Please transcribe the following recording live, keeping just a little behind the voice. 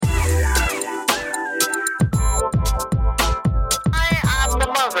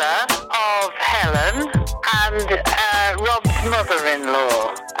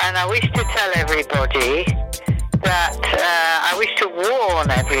mother-in-law, and I wish to tell everybody that I wish to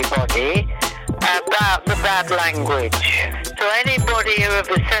warn everybody about the bad language. So anybody who have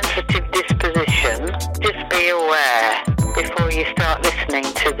a sensitive disposition, just be aware before you start listening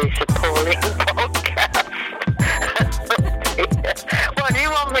to this appalling podcast. What do you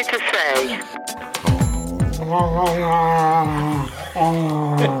want me to say?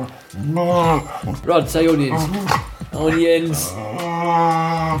 Rod, say onions. Onions.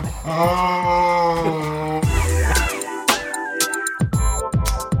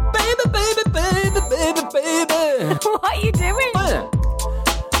 Baby. What are you doing?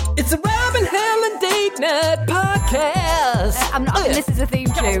 It's a Robin Helen date night podcast. I'm not. This is a theme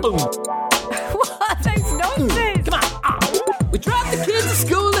tune. What? Those noises. Come on. We drop the kids to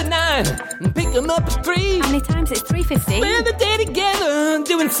school at 9 and pick them up at 3. How many times? It's 3:50. Spend the day together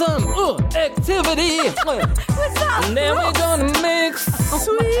doing some activity. What's that? And then we're gonna make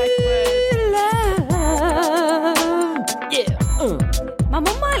sweet love. Yeah. My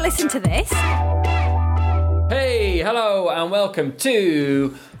mum might listen to this. Hey, hello, and welcome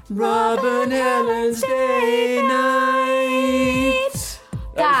to Robin Helen's Day Night.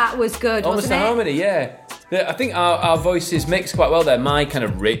 That was good, Almost wasn't a it? harmony, yeah. I think our voices mix quite well there. My kind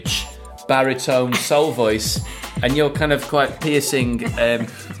of rich baritone soul voice, and your kind of quite piercing,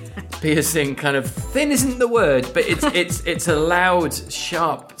 piercing kind of thin isn't the word, but it's a loud,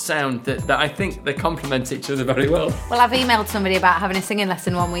 sharp sound that I think they complement each other very well. Well, I've emailed somebody about having a singing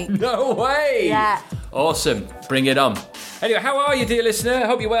lesson one week. No way! Yeah. Awesome. Bring it on. Anyway, how are you, dear listener?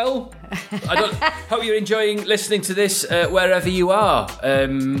 Hope you're well. Hope you're enjoying listening to this wherever you are.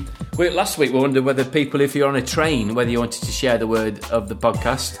 Last week we wondered whether people, if you're on a train, whether you wanted to share the word of the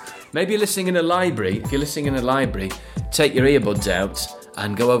podcast. Maybe you're listening in a library. If you're listening in a library, take your earbuds out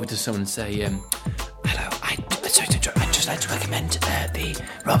and go over to someone and say, hello, I'd just like to recommend the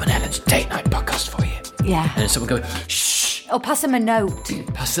Robin Helen's Date Night podcast for you. Yeah. And someone go, shh. Or pass them a note.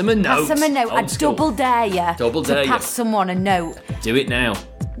 Pass them a note. Pass them a note. Old I school. double dare you to pass someone a note. Do it now.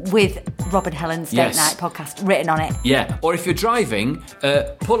 With Robin Helen's Date Night podcast written on it. Yeah. Or if you're driving,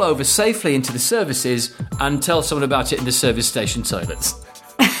 pull over safely into the services and tell someone about it in the service station toilets.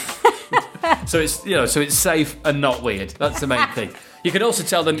 So it's safe and not weird. That's the main thing. You can also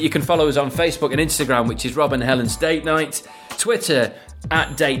tell them you can follow us on Facebook and Instagram, which is Robin Helen's Date Night, Twitter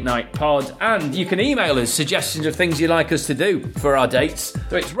at Date Night Pod, and you can email us suggestions of things you'd like us to do for our dates.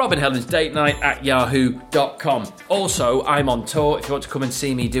 So it's robinhelensdatenight@yahoo.com. Also, I'm on tour. If you want to come and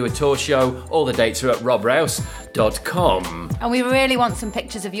see me do a tour show, all the dates are at robrouse.com. And we really want some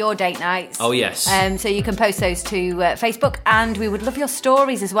pictures of your date nights. Oh, yes. So you can post those to Facebook, and we would love your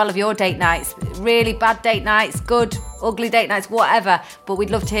stories as well of your date nights. Really bad date nights, good, ugly date nights, whatever. But we'd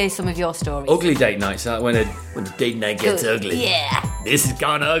love to hear some of your stories. Ugly date nights, like when a date night gets ugly. Yeah. This has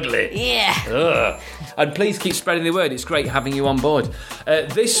gone ugly. Yeah. Ugh. And please keep spreading the word. It's great having you on board.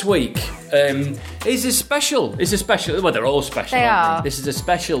 This week is a special. Well, they're all special. They aren't are. This is a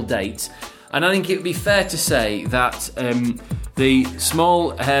special date, and I think it would be fair to say that the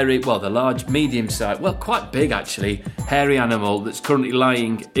small, hairy, the large, medium-sized, quite big actually, hairy animal that's currently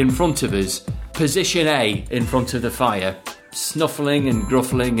lying in front of us, position A in front of the fire, snuffling and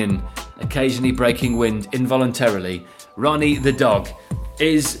gruffling and occasionally breaking wind involuntarily. Ronnie the dog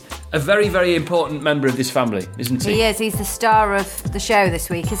is a very, very important member of this family, isn't he? He is. He's the star of the show this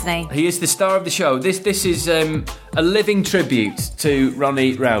week, isn't he? He is the star of the show. This is a living tribute to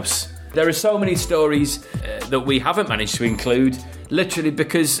Ronnie Rouse. There are so many stories that we haven't managed to include, literally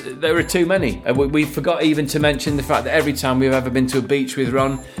because there are too many. We forgot even to mention the fact that every time we've ever been to a beach with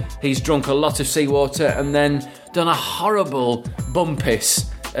Ron, he's drunk a lot of seawater and then done a horrible bum piss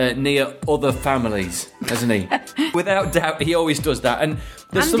near other families, hasn't he? Without doubt, he always does that. And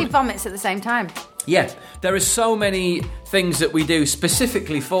he vomits at the same time. Yeah, there are so many things that we do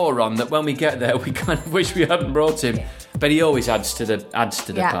specifically for Ron that when we get there, we kind of wish we hadn't brought him. But he always adds to the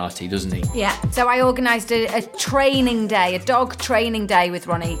party, doesn't he? Yeah. So I organised a training day, a dog training day with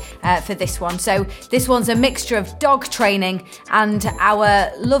Ronnie for this one. So this one's a mixture of dog training and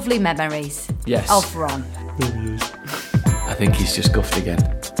our lovely memories of Ron. I think he's just guffed again.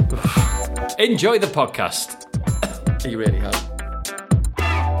 Enjoy the podcast. He really has.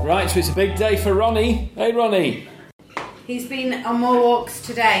 Right, so it's a big day for Ronnie. Hey, Ronnie. He's been on more walks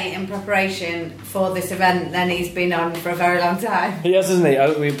today in preparation for this event than he's been on for a very long time. He has, hasn't he?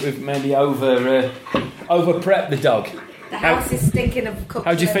 We've maybe over prepped the dog. The house is stinking of cooked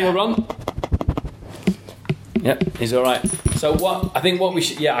How do you liver. feel, Ron? Yep, he's all right. So what we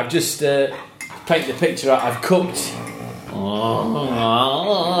should... Yeah, I've just painted the picture out. I've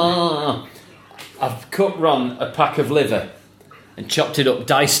cooked Ron a pack of liver. and chopped it up,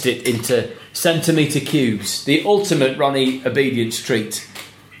 diced it into centimetre cubes. The ultimate Ronnie obedience treat.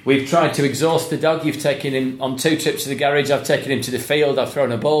 We've tried to exhaust the dog. You've taken him on 2 trips to the garage. I've taken him to the field. I've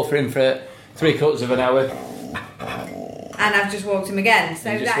thrown a ball for him for 3/4 of an hour. And I've just walked him again. So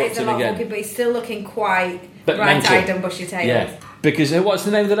that is a lot of walking, but he's still looking quite bright-eyed and bushy-tailed. Yeah. Because what's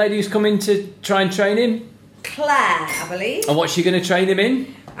the name of the lady who's coming to try and train him? Claire, I believe. And what's she going to train him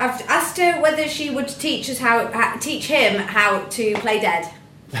in? I've asked her whether she would teach him how to play dead.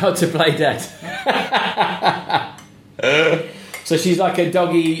 How to play dead. So she's like a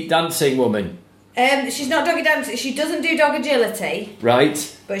doggy dancing woman. She's not doggy dancing. She doesn't do dog agility.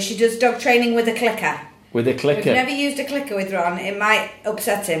 Right. But she does dog training with a clicker. With a clicker. We've never used a clicker with Ron. It might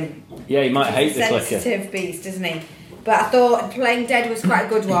upset him. Yeah, he might hate the clicker. Sensitive beast, isn't he? But I thought playing dead was quite a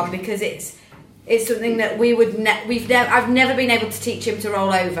good one because it's something that I've never been able to teach him to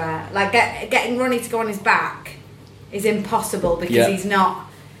roll over. Like getting Ronnie to go on his back is impossible because he's not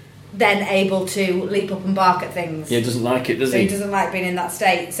then able to leap up and bark at things. Yeah, he doesn't like it, does he? He doesn't like being in that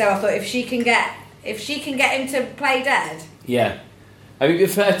state. So I thought if she can get him to play dead. Yeah. I mean, it'd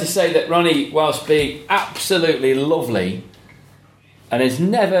be fair to say that Ronnie, whilst being absolutely lovely, and he's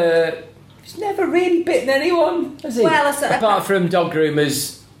never really bitten anyone, has he? Well, apart from dog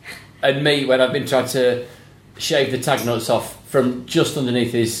groomers and me when I've been trying to shave the tag nuts off from just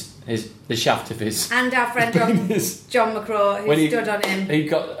underneath the shaft of his. And our friend John McCraw, who stood on him.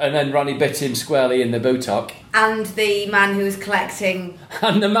 And then Ronnie bit him squarely in the buttock. And the man who was collecting.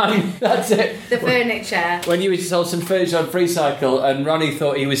 And the man, that's it. The furniture. When you sold some furniture on FreeCycle, and Ronnie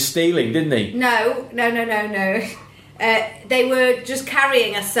thought he was stealing, didn't he? No. They were just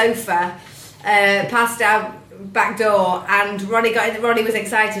carrying a sofa past our back door, and Ronnie was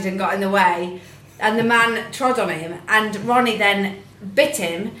excited and got in the way, and the man trod on him, and Ronnie then bit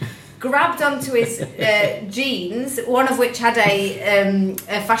him, grabbed onto his jeans, one of which had a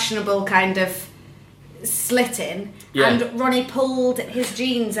fashionable kind of slit in, and Ronnie pulled his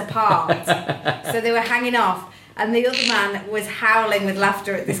jeans apart, so they were hanging off. And the other man was howling with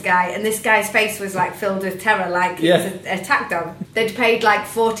laughter at this guy, and this guy's face was like filled with terror, like he was an attack dog. They'd paid like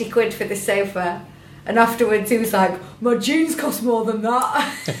 40 quid for this sofa, and afterwards he was like, "My jeans cost more than that."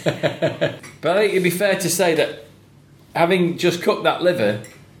 But I think it'd be fair to say that having just cooked that liver,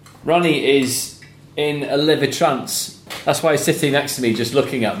 Ronnie is in a liver trance. That's why he's sitting next to me, just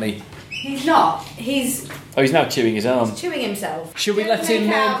looking at me. He's not. He's now chewing his arm. He's chewing himself. Should we let him...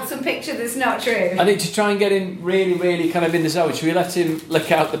 make out some picture that's not true? I think to try and get him really, really kind of in the zone, should we let him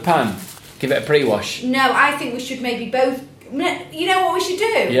lick out the pan? Give it a pre-wash? No, I think we should maybe both... You know what we should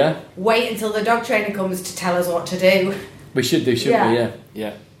do? Yeah? Wait until the dog trainer comes to tell us what to do. We should do, shouldn't we?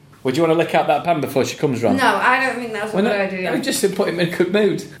 Yeah. Would you want to lick out that pan before she comes round? No, I don't think that's a good idea. Just to put him in a good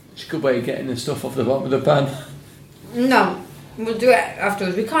mood. It's a good way of getting the stuff off the bottom of the pan. No, we'll do it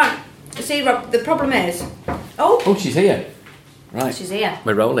afterwards. We can't... See, Rob, the problem is... Oh, she's here. Right. She's here.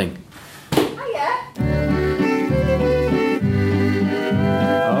 We're rolling. Hiya.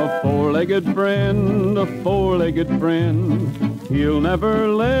 A four-legged friend, he'll never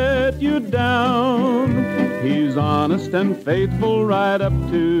let you down. He's honest and faithful right up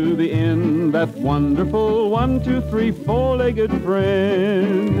to the end. That wonderful 1, 2, 3, four-legged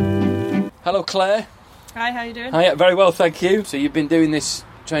friend. Hello, Claire. Hi, how you doing? Hi, very well, thank you. So you've been doing this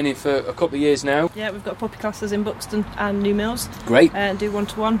training for a couple of years now? Yeah, we've got puppy classes in Buxton and New Mills. Great. And do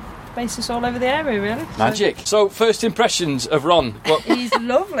one-to-one basis all over the area, really. Magic. So first impressions of Ron. He's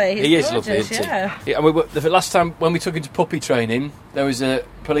lovely. He is lovely, isn't he? And the last time when we took him to puppy training, there was a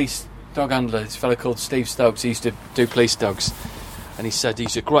police dog handler, this fellow called Steve Stokes. He used to do police dogs, and he said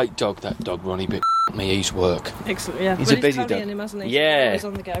he's a great dog, that dog Ronnie, but me, he's work. Excellent, yeah. He's a busy dog. Him, hasn't he? Yeah. He's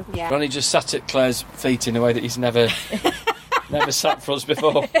on the go. Yeah. Ronnie just sat at Claire's feet in a way that he's never sat for us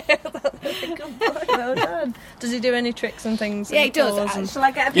before. Well done. Does he do any tricks and things? Yeah, he does. Shall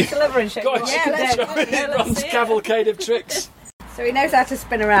I get a piece of liver and shake God, it? Yeah, Ron's cavalcade of tricks. So he knows how to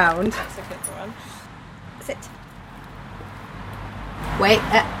spin around. That's a quick one. Sit. Wait.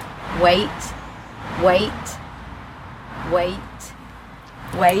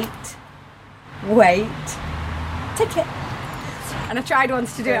 Take it. And I tried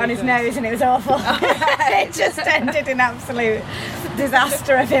once to do it on his nose and it was awful. It just ended in absolute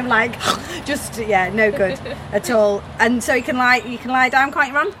disaster of him, like, no good at all. And so you can lie down, can't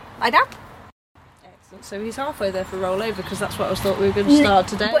you, Ron? Lie down. Excellent. So he's halfway there for rollover because that's what I thought we were going to start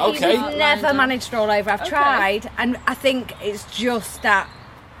today. But he's never managed to roll over. I've tried, and I think it's just that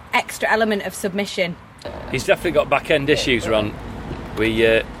extra element of submission. He's definitely got back end issues, Ron.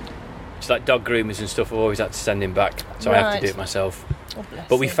 It's like dog groomers and stuff. I've always had to send him back, so I have to do it myself. Oh, bless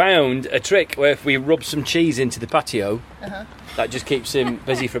But we him. found a trick where if we rub some cheese into the patio, that just keeps him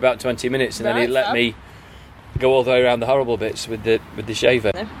busy for about 20 minutes, and then Right, he'd let fab. me go all the way around the horrible bits with the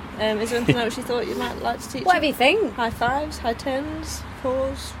shaver. No. Is there anything else you thought you might like to teach? Whatever you think. High fives, high tens,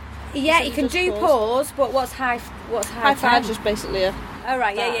 pause. Yeah, Is it you can just do pause, but what's high High fives just basically a. Oh,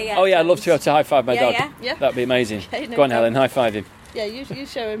 right, yeah. Oh yeah, I'd love to be able to high five my dog. Yeah. That'd be amazing. Okay, no Go on, problem. Helen, high five him. Yeah, you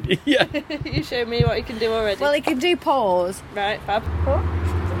show him. Yeah. You show me what you can do already. Well, he can do pause. Right, fab.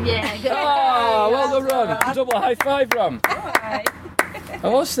 Yeah. Oh, well done, Ron. Double high five, Ron. Alright.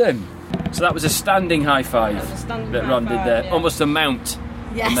 Awesome. So that was a standing high five That was a standing that high Ron did five, there. yeah. Almost a mount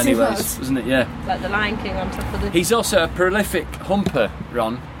Yes, in many it ways, was. wasn't it? Yeah. Like the Lion King on top of the. He's also a prolific humper,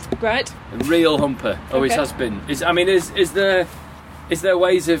 Ron. Right. A real humper. Always Okay. has been. Is there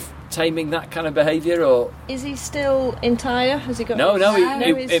ways of taming that kind of behaviour, or Is he still entire? Has he got? no?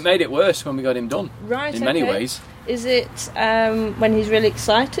 he's- It made it worse when we got him done. Right. In many okay. ways. Is it when he's really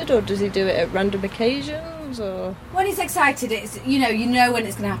excited, or does he do it at random occasions, or? When he's excited, it's you know when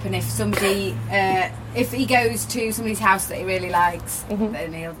it's going to happen. If somebody, if he goes to somebody's house that he really likes,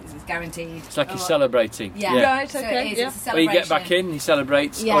 then it's guaranteed. It's like he's celebrating. Yeah. Right, So okay, it is, yeah. it's a Or you get celebration. back in, he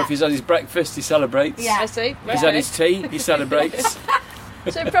celebrates. Yeah. Or if he's had his breakfast, he celebrates. Yeah. I see. If he's had his tea, he celebrates.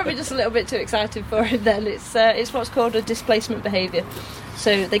 So probably just a little bit too excited for him. Then it's what's called a displacement behaviour.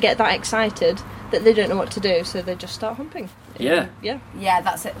 So they get that excited that they don't know what to do, so they just start humping. Yeah. Yeah. Yeah,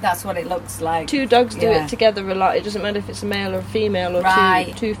 that's it. That's what it looks like. Two dogs do Yeah. it together a lot. It doesn't matter if it's a male or a female or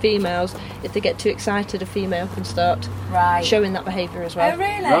Right. two females. If they get too excited, a female can start Right. showing that behaviour as well. Oh,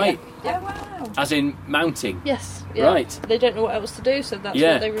 really? Right. Oh, wow. As in mounting. Yes. Yeah. Right. They don't know what else to do, so that's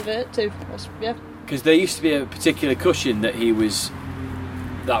Yeah. what they revert to. Yeah. Because there used to be a particular cushion that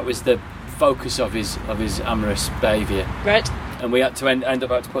that was the focus of his amorous behaviour, Right. and we had to end up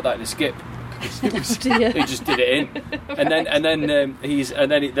having to put that in a skip. Dear. He just did it in, and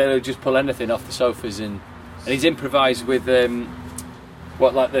then they'll just pull anything off the sofas, and he's improvised with the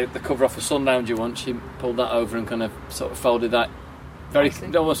cover off a sun lounger once. He pulled that over and kind of sort of folded that.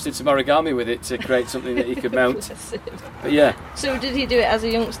 Almost did some origami with it to create something that he could mount. Bless him. But yeah, So did he do it as a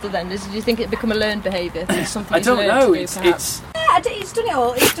youngster then? Did you think it become a learned behaviour? It's something I he's don't learned know. to do, It's perhaps? Yeah, he's done it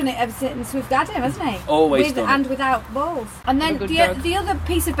all. He's done it ever since we've had him, hasn't he? Always With done and it. without balls. And then What a good dog. the other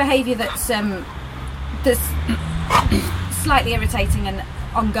piece of behaviour that's slightly irritating and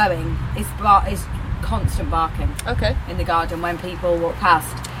ongoing is constant barking Okay. in the garden when people walk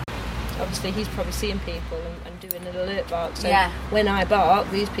past. Obviously, he's probably seeing people and doing an alert bark. So Yeah. when I bark,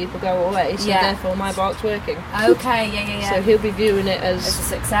 these people go away. So Yeah. therefore, my bark's working. Okay, yeah. So he'll be viewing it It's a as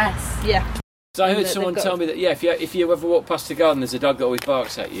success. yeah. So I And heard that someone they've got- tell me that if you ever walk past the garden, there's a dog that always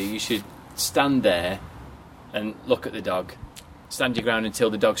barks at you. You should stand there and look at the dog. Stand your ground until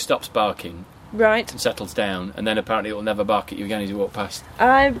the dog stops barking Right. and settles down, and then apparently it will never bark at you again as you walk past.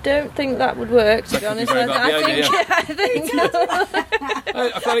 I don't think that would work. To be That could be honest, very bad I think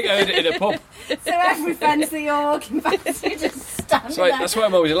I feel like I heard it in a pub. So every fence that you're walking past, you just stand there. That's why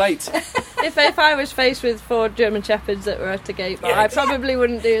I'm always late. if I was faced with 4 German Shepherds that were at a gate bar, I probably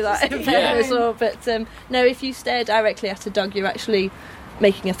wouldn't do that. In fairness, but no, if you stare directly at a dog, you're actually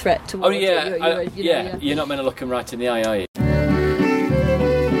making a threat towards Oh yeah, it. You're not meant to look them right in the eye, are you?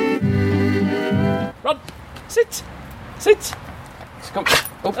 Run, sit. Come.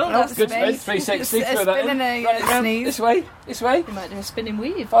 Oh, that's good me. space. 360. It's Throw that in. spinning a Run it round. sneeze. This way. You might do a spinning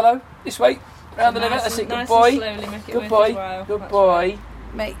weave. Follow. This way. Round the limit. Nice That's it. and- Good nice boy. and slowly make it Good worth boy. his while. Good That's boy.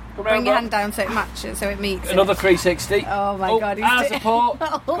 Mate, Come bring round, your Rob. hand down so it matches, so it meets Another it. 360. Oh my God, he's As a port.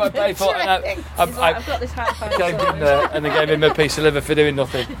 Got to pay for it. I've got this high five. Gave him and they gave him a piece of liver for doing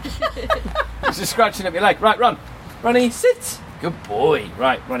nothing. He's just scratching at my leg. Right, run. Ronnie, sit. Good boy.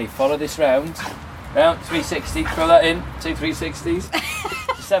 Right, Ronnie, follow this round. Round 360. Throw that in. 2 360s.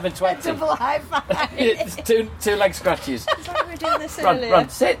 720. Double high five. It's two leg scratches. It's like we were doing this earlier. Run.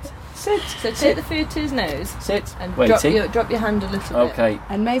 Sit. So take the food to his nose Sit. and Waiting. drop your hand a little bit. Okay.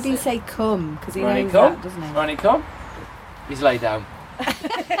 And maybe say come, because he Ronnie, knows come. that, doesn't he? Ronnie, come. He's laid down.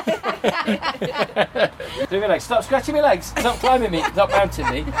 Do my legs. Stop scratching my legs. Stop climbing me. Stop mounting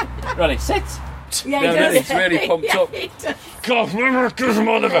me. Ronnie, sit. Yeah, he No, does. he's really pumped up. He does. God, remember, give him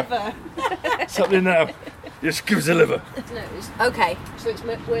my liver. Something now. Just give us a liver. Nose. Okay, So it's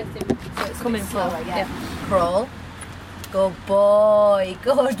worth him so it's coming slower, for. yeah. Crawl. Good boy,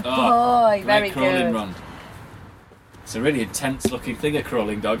 good boy. Very Great crawling good. run. It's a really intense looking thing, a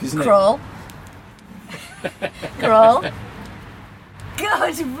crawling dog, isn't Crawl. Crawl.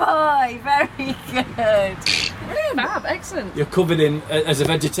 Good boy, very good. Fab, excellent. You're covered in, as a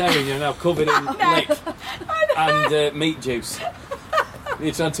vegetarian, you're now covered in lick and meat juice.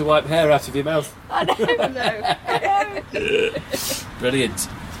 You're trying to wipe hair out of your mouth. I know. Brilliant.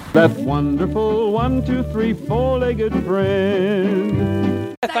 That wonderful 1, 2, 3, 4-legged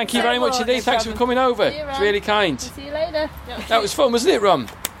friend. Thank you very much indeed. Thanks for coming over. It's really kind. See you later. That was fun, wasn't it, Ron?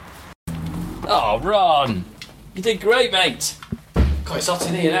 Oh, Ron. You did great, mate. God, it's hot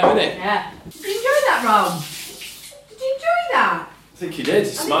in here now, isn't it? Yeah. Did you enjoy that, Ron? Did you enjoy that? I think you did.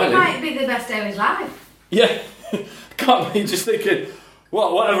 Smiling. I think it might be the best day of his life. Yeah. Can't be just thinking,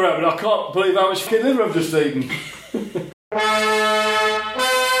 whatever happened, I can't believe how much fucking liver I've just eaten.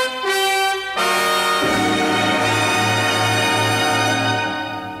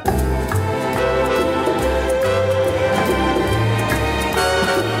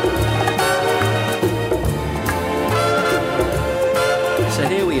 So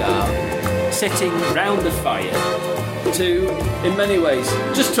here we are, sitting round the fire to, in many ways,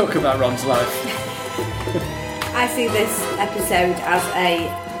 just talk about Ron's life. I see this episode as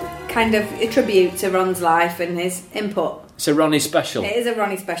a kind of a tribute to Ron's life and his input. It's a Ronnie special. It is a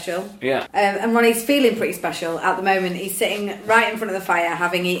Ronnie special. Yeah. And Ronnie's feeling pretty special at the moment. He's sitting right in front of the fire,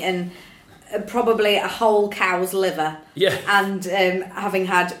 having eaten probably a whole cow's liver. Yeah. And having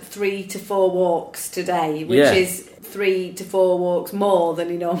had 3 to 4 walks today, which is 3 to 4 walks more than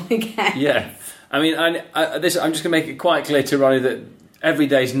he normally gets. Yeah. I mean, I'm just going to make it quite clear to Ronnie that every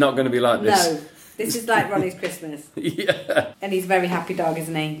day's not going to be like this. No. This is like Ronnie's Christmas. Yeah. And he's a very happy dog,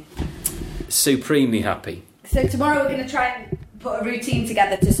 isn't he? Supremely happy. So tomorrow we're going to try and put a routine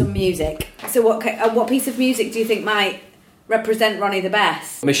together to some music. So what piece of music do you think might represent Ronnie the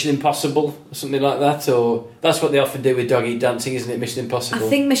best? Mission Impossible or something like that, or that's what they often do with dog eat dancing, isn't it? Mission Impossible. I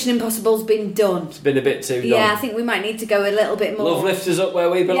think Mission Impossible's been done. It's been a bit too done. Yeah, I think we might need to go a little bit more. Love Lift Us Up Where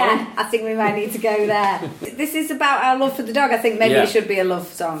We Belong. Yeah, I think we might need to go there. This is about our love for the dog. I think maybe it should be a love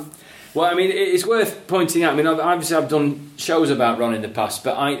song. Well, I mean, it's worth pointing out. I mean, obviously I've done shows about Ron in the past,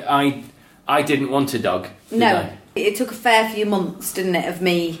 but I didn't want a dog. Did I? It took a fair few months, didn't it, of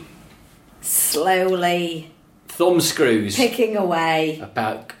me slowly thumb screws picking away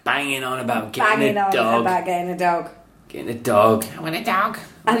about banging on about getting a dog. Getting a dog. I want a dog.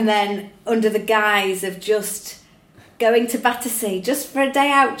 And then under the guise of just going to Battersea just for a day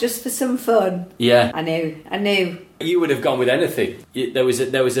out, just for some fun. Yeah. I knew. You would have gone with anything. There was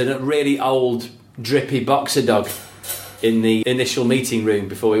a really old, drippy boxer dog in the initial meeting room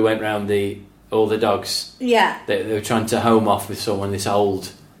before we went round all the dogs. Yeah. They were trying to home off with someone, this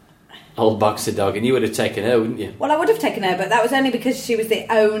old boxer dog, and you would have taken her, wouldn't you? Well, I would have taken her, but that was only because she was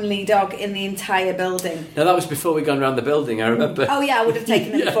the only dog in the entire building. No, that was before we'd gone around the building, I remember. Oh yeah, I would have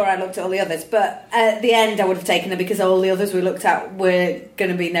taken her before I looked at all the others, but at the end I would have taken her because all the others we looked at were going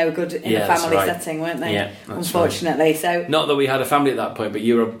to be no good in a family setting, weren't they? Yeah, unfortunately. Right. So not that we had a family at that point, but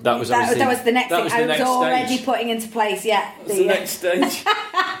that was the next thing I was already putting into place. Yeah, the next stage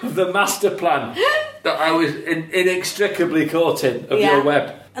of the master plan that I was inextricably caught in of your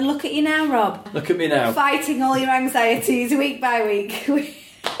web. And look at you now, Rob. Look at me now. Fighting all your anxieties week by week.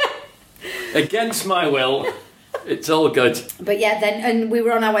 Against my will. It's all good. But yeah, and we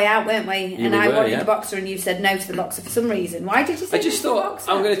were on our way out, weren't we? And I wanted the boxer and you said no to the boxer for some reason. Why did you say no to the boxer? I just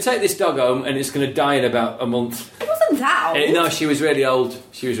thought, I'm going to take this dog home and it's going to die in about a month. It wasn't that old. No, she was really old.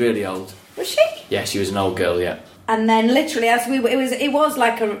 Was she? Yeah, she was an old girl, yeah. And then literally as it was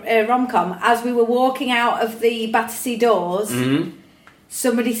like a rom-com, as we were walking out of the Battersea doors... Mm-hmm.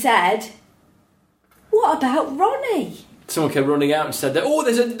 Somebody said, "What about Ronnie?" Someone came running out and said, that, "Oh,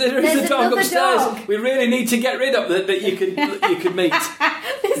 there's a dog upstairs. Dog. We really need to get rid of that you could meet."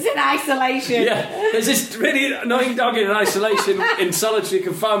 There's in isolation. Yeah, there's this really annoying dog in isolation in solitary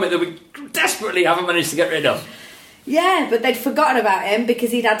confinement that we desperately haven't managed to get rid of. Yeah, but they'd forgotten about him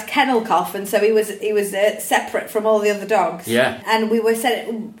because he'd had kennel cough, and so he was separate from all the other dogs. Yeah, and we were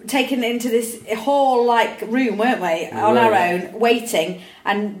taken into this hall-like room, weren't we, on our own, waiting,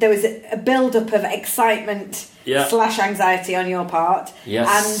 and there was a build-up of excitement / anxiety on your part.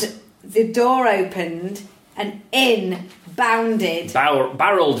 Yes, and the door opened, and in bounded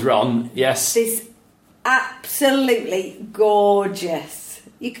barreled Ron. Yes, this absolutely gorgeous.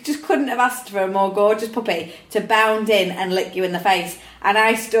 You just couldn't have asked for a more gorgeous puppy to bound in and lick you in the face. And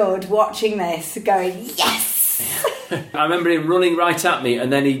I stood watching this going, yes! I remember him running right at me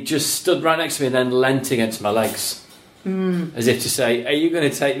and then he just stood right next to me and then leant against my legs. As if to say, "Are you going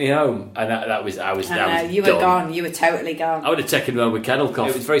to take me home?" And I was you were gone. You were totally gone. I would have taken him home with kennel cough.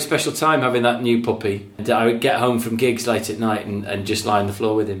 It was a very special time having that new puppy. And I would get home from gigs late at night and just lie on the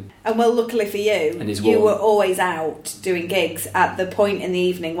floor with him. And well, luckily for you, you were always out doing gigs at the point in the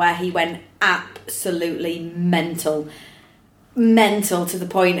evening where he went absolutely mental. mental to the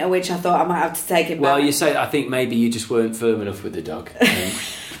point at which I thought I might have to take him back. Well, you say I think maybe you just weren't firm enough with the dog.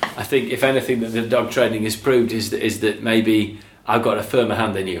 I think if anything that the dog training has proved is that maybe I've got a firmer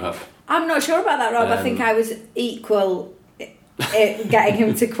hand than you have. I'm not sure about that, Rob. I think I was equal getting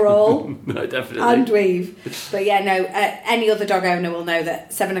him to crawl. No, definitely. And weave. But yeah, no, any other dog owner will know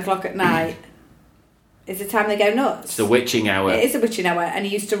that 7 o'clock at night is the time they go nuts. It's the witching hour. It is the witching hour. And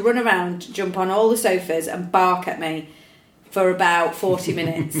he used to run around, jump on all the sofas and bark at me for about 40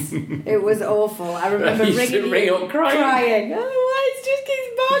 minutes. It was awful. I remember ring up crying. Oh, it just keeps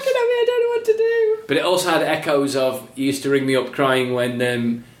barking at me. I don't know what to do. But it also had echoes of, you used to ring me up crying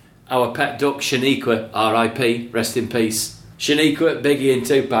when our pet duck, Shaniqua, R.I.P., rest in peace. Shaniqua, Biggie and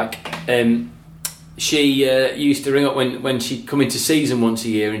Tupac, she used to ring up when she'd come into season once a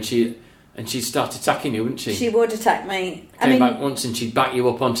year and she'd start attacking you, wouldn't she? She would attack me. Came back once and she'd back you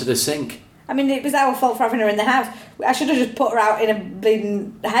up onto the sink. I mean, it was our fault for having her in the house. I should have just put her out in a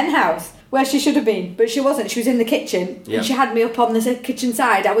bleeding hen house where she should have been, but she wasn't. She was in the kitchen, and she had me up on the kitchen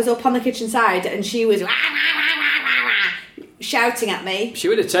side. I was up on the kitchen side, and she was shouting at me. She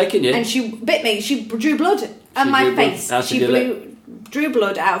would have taken you. And she bit me. She drew blood on my face. She drew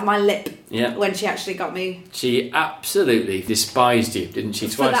blood out of my lip when she actually got me. She absolutely despised you, didn't she?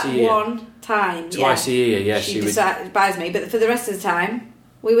 Twice a year. One time. Twice a year, she despised me, but for the rest of the time,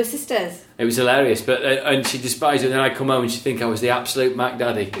 we were sisters. It was hilarious, but and she despised it. And then I'd come home and she'd think I was the absolute Mac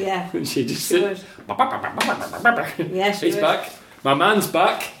Daddy. Yeah, and she just would. Yeah, she's back. My man's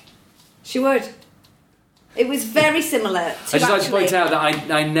back. She would. It was very similar. I just like to point out that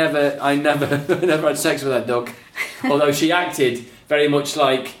I never had sex with that dog, although she acted very much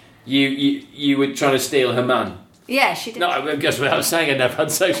like you were trying to steal her man. Yeah, she did. No, I guess without saying I never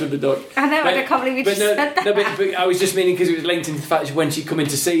had sex with the dog. I know, I can't believe you just said that. No, but I was just meaning because it was linked into the fact that when she'd come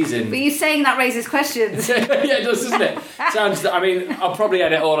into season. But you saying that raises questions. Yeah, it does, doesn't it? I mean, I'll probably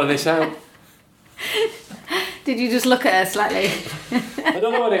edit all of this out. Did you just look at her slightly? I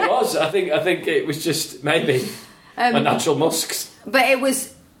don't know what it was. I think it was just maybe my natural musks. But it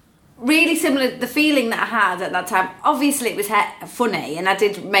was really similar. The feeling that I had at that time. Obviously, it was funny, and I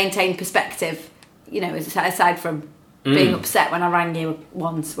did maintain perspective. You know, aside from being upset when I rang you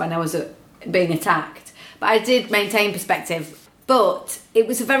once when I was being attacked. But I did maintain perspective. But it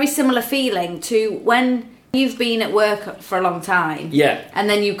was a very similar feeling to when you've been at work for a long time. Yeah. And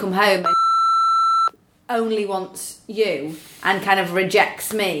then you come home and only wants you and kind of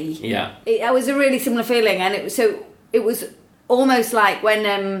rejects me. Yeah. It was a really similar feeling. And it was almost like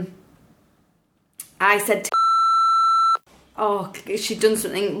when I said she'd done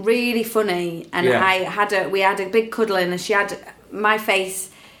something really funny, and we had a big cuddle in, and she had my face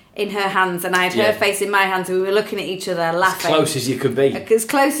in her hands, and I had her face in my hands, and we were looking at each other, laughing. As close as you could be. As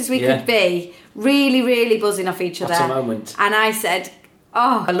close as we could be. Really, really buzzing off each other. What a moment. And I said,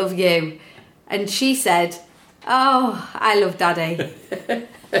 "Oh, I love you." And she said, "Oh, I love Daddy."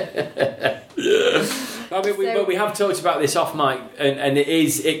 But we have talked about this off mic, and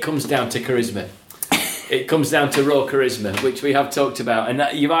it comes down to charisma. It comes down to raw charisma, which we have talked about, and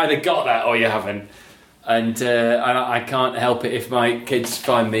that you've either got that or you haven't. And I can't help it if my kids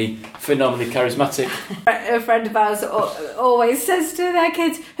find me phenomenally charismatic. A friend of ours always says to their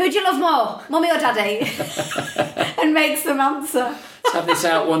kids, "Who do you love more, Mummy or Daddy?" and makes them answer. Let's have this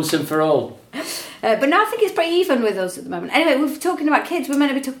out once and for all. But now I think it's pretty even with us at the moment. Anyway, we're talking about kids. We're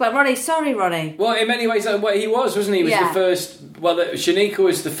meant to be talking about Ronnie. Sorry, Ronnie. Well, in many ways, he was, wasn't he? He was the first. Well, Shaniqua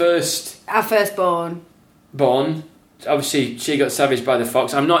was the first. Our firstborn. Obviously, she got savaged by the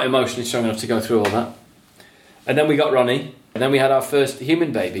fox. I'm not emotionally strong enough to go through all that. And then we got Ronnie. And then we had our first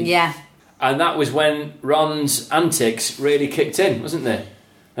human baby. Yeah. And that was when Ron's antics really kicked in, wasn't there?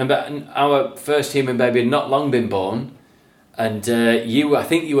 And our first human baby had not long been born. And I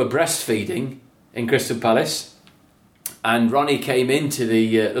think you were breastfeeding in Crystal Palace. And Ronnie came into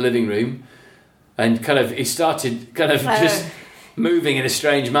the living room. And he started just moving in a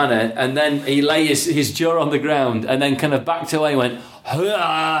strange manner, and then he lay his jaw on the ground and then kind of backed away and went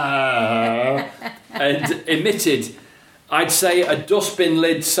and emitted, I'd say, a dustbin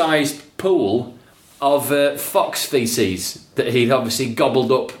lid sized pool of fox feces that he'd obviously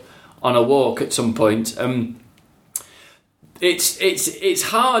gobbled up on a walk at some point. It's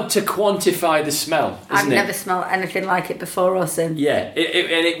hard to quantify the smell, isn't I've never smelled anything like it before or since. Yeah, and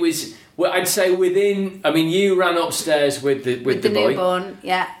it was. Well, I'd say you ran upstairs with the boy. Newborn,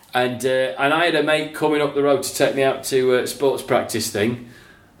 yeah. And I had a mate coming up the road to take me out to a sports practice thing.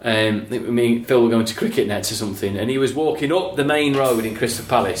 I think me and Phil were going to cricket nets or something, and he was walking up the main road in Crystal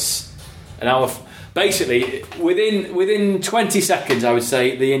Palace, and our Basically, within 20 seconds, I would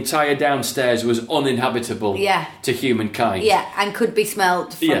say the entire downstairs was uninhabitable to humankind. Yeah, and could be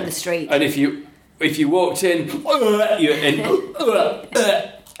smelled from the street. And if you walked in,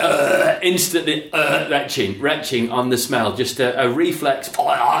 instantly retching on the smell, just a reflex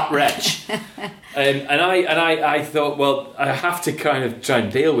retch. And I thought, well, I have to kind of try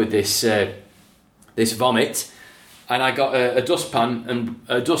and deal with this vomit. And I got a dustpan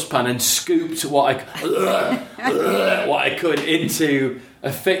and scooped what I could into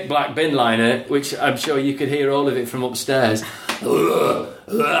a thick black bin liner, which I'm sure you could hear all of it from upstairs.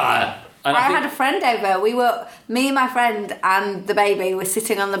 And I had a friend over. Me and my friend and the baby were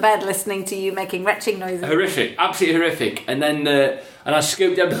sitting on the bed listening to you making retching noises. Horrific, absolutely horrific. And then I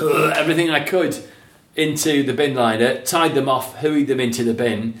scooped everything I could into the bin liner, tied them off, hooeyed them into the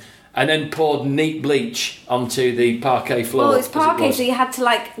bin, and then poured neat bleach onto the parquet floor. Well, it's parquet, so you had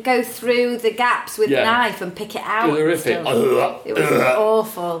to go through the gaps with a knife and pick it out. It was horrific. It was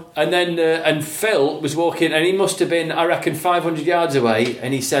awful. And then and Phil was walking, and he must have been, I reckon, 500 yards away,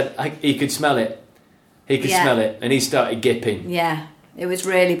 and he said he could smell it. He could smell it, and he started gipping. Yeah, it was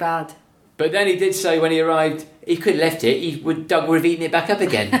really bad. But then he did say when he arrived, he could have left it. Dog would have eaten it back up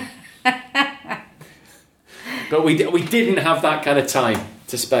again. But we didn't have that kind of time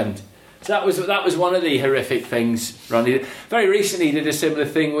to spend. So that was one of the horrific things Ronnie did. Very recently he did a similar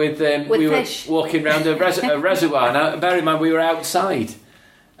thing with we fish. Were walking around a reservoir. Now, bear in mind we were outside,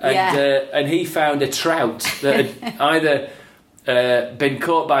 and he found a trout that had either been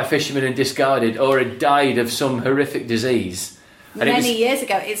caught by a fisherman and discarded, or had died of some horrific disease. And many years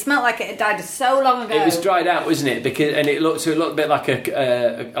ago. It smelled like it had died so long ago. It was dried out, wasn't it? It looked a bit like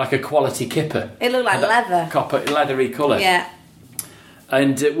a quality kipper. It looked like leather, copper, leathery colour. Yeah.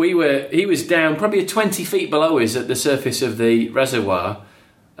 And he was down probably 20 feet below us at the surface of the reservoir,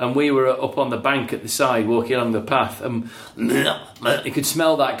 and we were up on the bank at the side walking along the path, and you could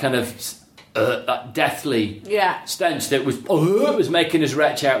smell that kind of that deathly stench that was making us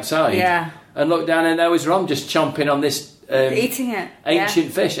retch outside. Yeah. And looked down, and there was Ron just chomping on this eating it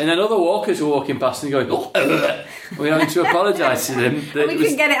ancient fish, and then other walkers were walking past and going, we having to apologise to them. We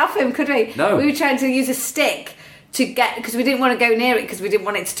couldn't get it off him, could we? No. We were trying to use a stick to get, because we didn't want to go near it because we didn't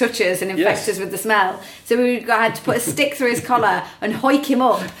want it to touch us and infect us with the smell. So we had to put a stick through his collar and hoik him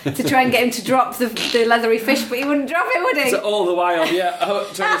up to try and get him to drop the leathery fish, but he wouldn't drop it, would he? So all the while,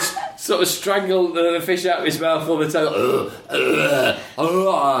 trying to sort of strangle the fish out of his mouth all the time.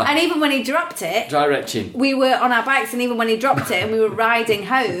 And even when he dropped it, dry retching. We were on our bikes, and even when he dropped it and we were riding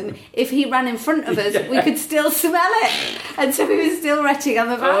home, if he ran in front of us, we could still smell it, and so he was still retching on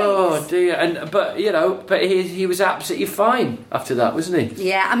the bikes. Oh dear! But he was absolutely fine after that, wasn't he?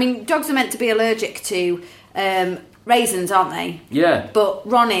 Yeah, I mean, dogs are meant to be allergic to raisins, aren't they? Yeah. But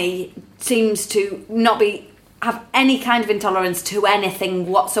Ronnie seems to not have any kind of intolerance to anything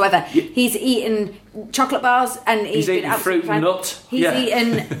whatsoever. He's eaten chocolate bars, and he's been eaten fruit and nut. He's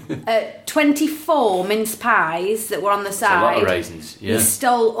eaten 24 mince pies that were on the side. That's a lot of raisins. Yeah. He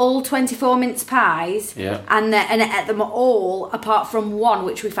stole all 24 mince pies, and ate them all apart from one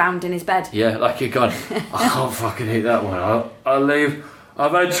which we found in his bed. Yeah, like you're gone. I can't fucking eat that one. I'll leave.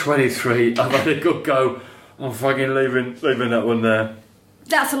 I've had 23. I've had a good go. I'm fucking leaving that one there.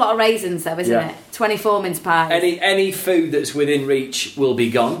 That's a lot of raisins, though, isn't it? 24 mince pies. Any food that's within reach will be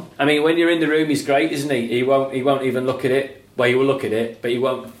gone. I mean, when you're in the room, he's great, isn't he? He won't even look at it. Well, he will look at it, but he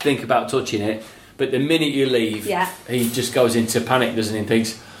won't think about touching it. But the minute you leave, he just goes into panic, doesn't he? And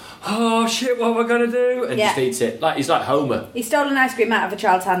thinks, "Oh shit, what am I going to do?" And just eats it. He's like Homer. He stole an ice cream out of a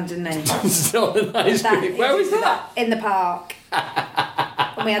child's hand, didn't he? Stole an ice cream. Where was that? In the park.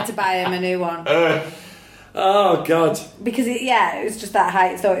 And we had to buy him a new one. Oh God! Because it was just that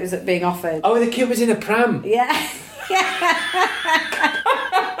height. Thought it was being offered. Oh, the kid was in a pram. Yeah.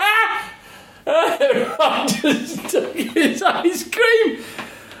 Ron just took his ice cream.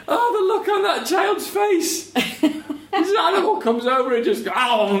 Oh, the look on that child's face. This animal comes over and just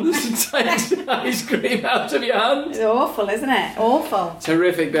takes the ice cream out of your hand. It's awful, isn't it? Awful.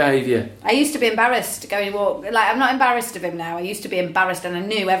 Terrific behaviour. I used to be embarrassed going to walk. I'm not embarrassed of him now. I used to be embarrassed, and I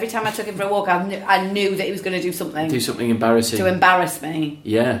knew every time I took him for a walk, I knew that he was going to do something. Do something embarrassing. To embarrass me.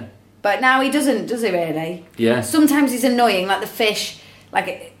 Yeah. But now he doesn't, does he really? Yeah. Sometimes he's annoying, like the fish.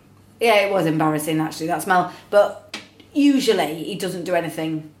 It was embarrassing, actually, that smell. But usually he doesn't do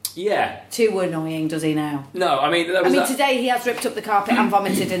anything too annoying, does he now? No, I mean... today he has ripped up the carpet and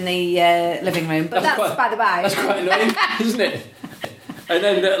vomited in the living room. But that's by the by. That's quite annoying, isn't it? And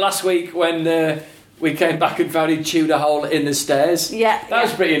then last week when we came back and found he'd chewed a hole in the stairs. Yeah. That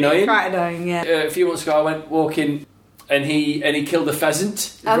was pretty annoying. Quite annoying, yeah. A few months ago I went walking and he killed a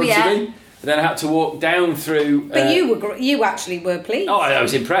pheasant in front of me. then I had to walk down through... But you actually were pleased. Oh, I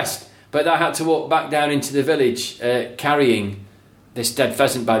was impressed. But I had to walk back down into the village carrying this dead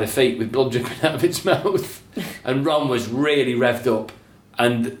pheasant by the feet with blood dripping out of its mouth. And Ron was really revved up.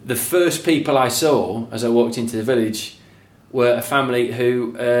 And the first people I saw as I walked into the village were a family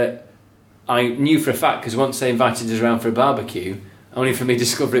who I knew for a fact, because once they invited us around for a barbecue, only for me to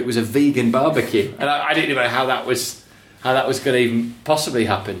discover it was a vegan barbecue. And I didn't know how that was going to even possibly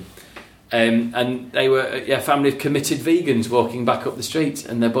happen. And they were a family of committed vegans walking back up the street,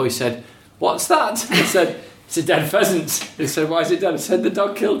 and their boy said, "What's that?" I said, "It's a dead pheasant." He said, "Why is it dead?" I said, "The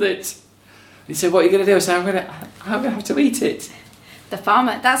dog killed it." He said, "What are you going to do?" I said, I'm going to have to eat it. The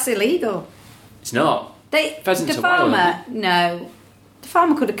farmer, that's illegal. It's not. Pheasants the farmer, no. The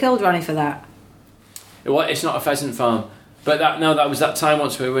farmer could have killed Ronnie for that. It's not a pheasant farm. But that was that time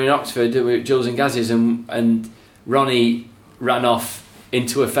once we were in Oxford with Jules and Gaz's, and Ronnie ran off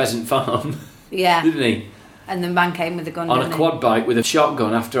into a pheasant farm. Yeah. Didn't he? And the man came with a gun on a quad bike with a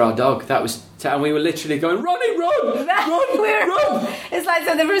shotgun after our dog. That was, and we were literally going, "Ronnie, run! Run! It's like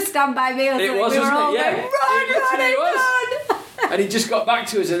something for a Stand By Me. It was, wasn't it? Yeah. Run! And he just got back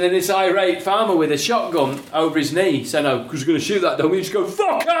to us, and then this irate farmer with a shotgun over his knee said, "No, because we're going to shoot that dog." We just go,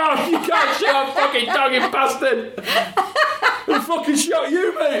 "Fuck off! You can't shoot a fucking dog, you bastard! I fucking shot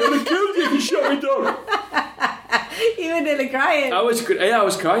you, mate! I'd have killed you if you shot me dog." You were nearly crying. I was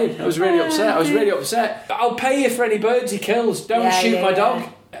crying. I was really upset. I'll pay you for any birds he kills. Don't shoot my dog.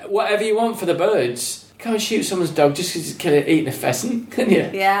 Whatever you want for the birds. Can't shoot someone's dog just because he's eating a pheasant, can you?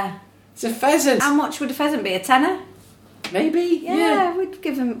 Yeah. It's a pheasant. How much would a pheasant be? A tenner? Maybe. Yeah, we'd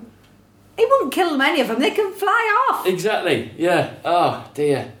give him... He wouldn't kill them, any of them. They can fly off. Exactly, yeah. Oh,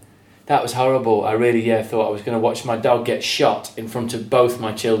 dear. That was horrible. I really, thought I was going to watch my dog get shot in front of both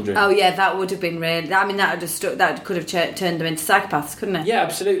my children. Oh, yeah, that would have been really... I mean, that could have turned them into psychopaths, couldn't it? Yeah,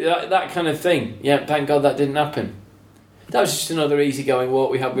 absolutely. That kind of thing. Yeah, thank God that didn't happen. That was just another easygoing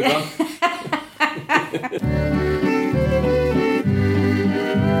walk we had with Ron.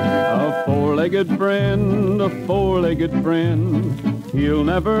 A four-legged friend, a four-legged friend. He'll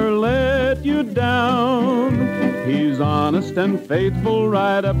never let you down. He's honest and faithful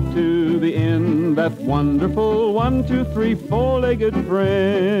right up to the end. That wonderful 1, 2, 3, four-legged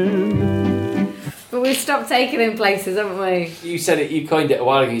friend. But we've stopped taking him places, haven't we? You said it, you coined it a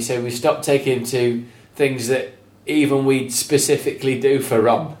while ago. You said we stopped taking him to things that even we'd specifically do for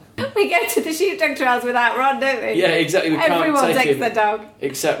Ron. We go to the sheepdog trials without Ron, don't we? Yeah, exactly. Everyone takes their dog.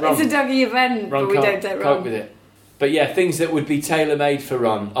 Except Ron. It's a doggy event, Ron but we don't take Ron. Cope with it. But yeah, things that would be tailor-made for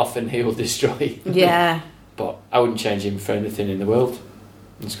Ron, often he will destroy. Yeah. But I wouldn't change him for anything in the world.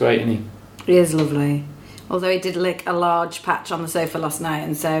 It's great, isn't he? He is lovely. Although he did lick a large patch on the sofa last night,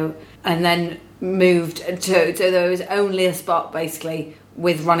 and then moved to so there was only a spot basically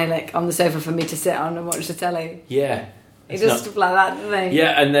with Ronnie Lick on the sofa for me to sit on and watch the telly. Yeah. He does stuff like that, doesn't he?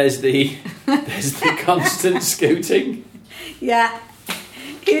 Yeah, and there's the constant scooting. Yeah.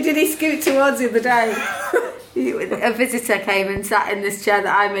 Who did he scoot towards the other day? A visitor came and sat in this chair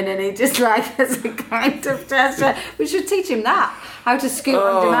that I'm in, and he just as a kind of gesture. We should teach him that, how to scoot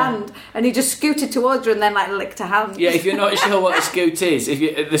on demand. And he just scooted towards her and then licked her hand. Yeah, if you're not sure what a scoot is,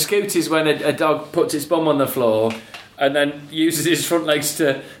 the scoot is when a dog puts its bum on the floor and then uses his front legs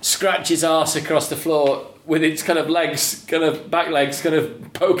to scratch his arse across the floor with its kind of legs, back legs,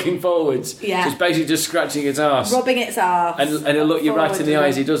 poking forwards. Yeah. So it's basically just scratching its arse. Rubbing its arse. And it'll look you right in the eye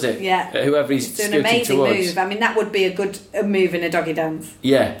as he does it. Yeah. Whoever he's scooting towards. It's an amazing move. I mean, that would be a good move in a doggy dance.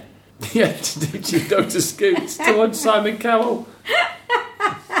 Yeah. Yeah, to teach your dog to scoot towards Simon Cowell.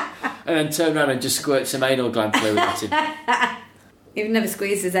 And then turn around and just squirt some anal gland fluid at him. You've never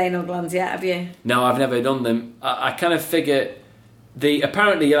squeezed his anal glands yet, have you? No, I've never done them. I kind of figure...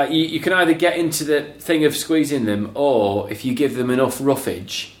 Apparently, you can either get into the thing of squeezing them, or if you give them enough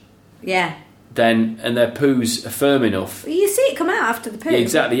roughage, yeah, and their poos are firm enough. Well, you see it come out after the poo. Yeah,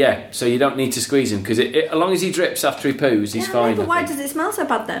 exactly. Yeah, so you don't need to squeeze him because as long as he drips after he poos, he's fine. But why does it smell so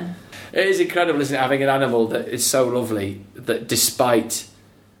bad then? It is incredible, isn't it, having an animal that is so lovely that despite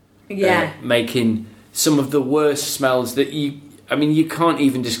making some of the worst smells that you can't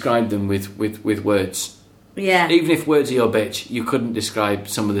even describe them with words. Yeah. Even if words are your bitch, you couldn't describe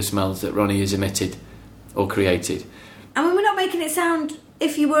some of the smells that Ronnie has emitted or created. I mean, we're not making it sound...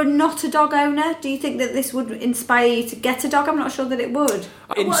 If you were not a dog owner, do you think that this would inspire you to get a dog? I'm not sure that it would.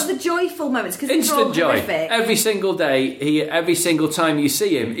 What are the joyful moments? Because instant joy. Horrific. Every single day, every single time you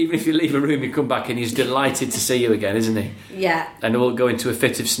see him, even if you leave a room, you come back and he's delighted to see you again, isn't he? Yeah. And he'll go into a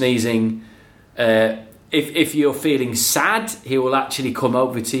fit of sneezing. If you're feeling sad, he will actually come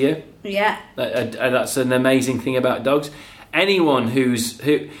over to you. Yeah. And that's an amazing thing about dogs. anyone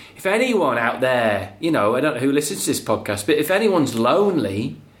if anyone out there, I don't know who listens to this podcast, but if anyone's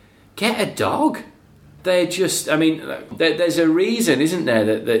lonely, get a dog. They're just, there's a reason, isn't there,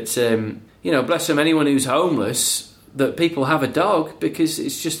 that bless them, anyone who's homeless, that people have a dog, because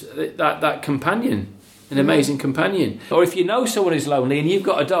it's just that companion, an amazing companion. Or if you know someone who's lonely and you've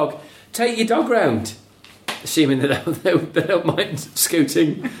got a dog, take your dog round, assuming that they don't mind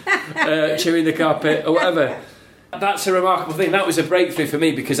scooting, chewing the carpet or whatever. That's a remarkable thing. That was a breakthrough for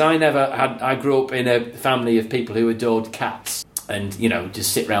me, because I grew up in a family of people who adored cats. And,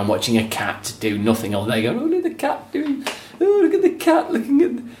 just sit around watching a cat do nothing all day. Go, oh, look at the cat look at the cat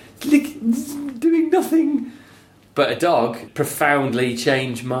doing nothing. But a dog profoundly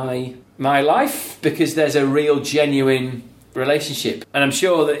changed my life, because there's a real, genuine relationship. And I'm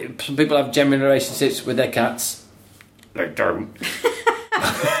sure that some people have genuine relationships with their cats. They don't.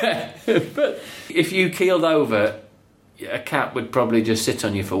 But if you keeled over, a cat would probably just sit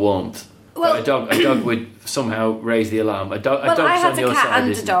on you for warmth. Well, a dog would somehow raise the alarm. A dog's on your side. I had a cat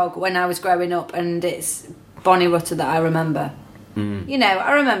and a dog when I was growing up, and it's Bonnie Rutter that I remember.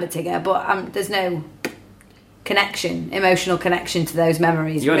 I remember Tigger, but there's no emotional connection to those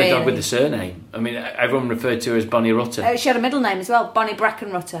memories. You had a dog with the surname. Everyone referred to her as Bonnie Rutter. She had a middle name as well, Bonnie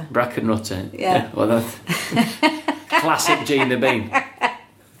Bracken Rutter. Bracken Rutter. Yeah. Well, that's classic Jean the Bean.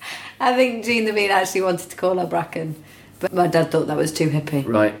 I think Jean the Bean actually wanted to call her Bracken, but my dad thought that was too hippie.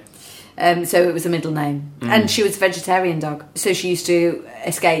 Right. So it was a middle name. And she was a vegetarian dog, so she used to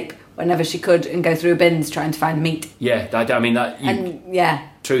escape whenever she could and go through bins trying to find meat. Yeah,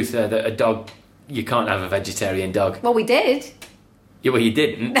 truth there, that a dog, you can't have a vegetarian dog. Well, we did. Yeah, well, you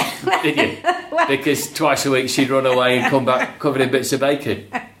didn't, did you? Because twice a week she'd run away and come back covered in bits of bacon,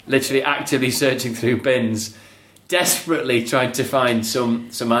 literally actively searching through bins, desperately trying to find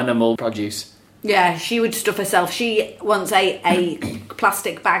some animal produce. Yeah, she would stuff herself. She once ate a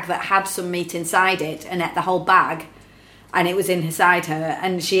plastic bag that had some meat inside it, and ate the whole bag, and it was inside her,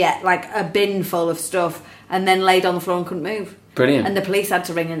 and she ate like a bin full of stuff, and then laid on the floor and couldn't move. Brilliant. And the police had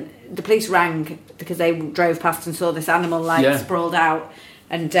to ring, and the police rang because they drove past and saw this animal sprawled out,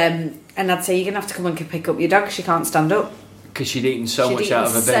 and I'd say, you're gonna have to come and pick up your dog. She can't stand up. Because she'd eaten so much out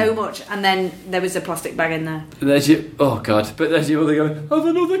of a bin. So much, and then there was a plastic bag in there. And there's your mother going, have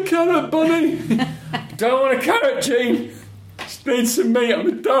another carrot, Bunny. Don't want a carrot, Jean. Just need some meat. I'm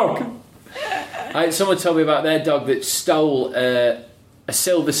a dog. Someone told me about their dog that stole a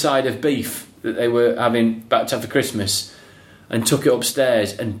silver side of beef that they were about to have for Christmas, and took it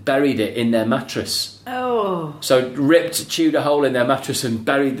upstairs and buried it in their mattress. Oh. So chewed a hole in their mattress and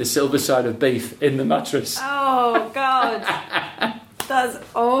buried the silver side of beef in the mattress. Oh, God. That's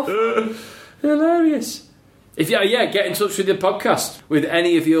awful. Hilarious. Get in touch with the podcast with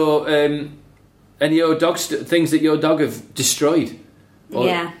any of your dogs, things that your dog have destroyed.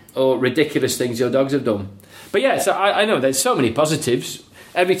 Or ridiculous things your dogs have done. But so I know there's so many positives.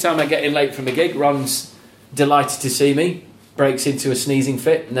 Every time I get in late from a gig, Ron's delighted to see me. Breaks into a sneezing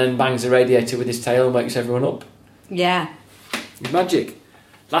fit and then bangs the radiator with his tail and wakes everyone up. Yeah. It's magic.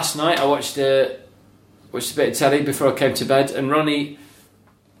 Last night I watched a bit of telly before I came to bed, and Ronnie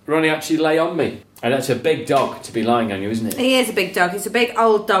actually lay on me. And that's a big dog to be lying on you, isn't it? He is a big dog. He's a big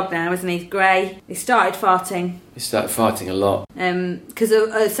old dog now, isn't he? He's grey. He started farting. He started farting a lot. Because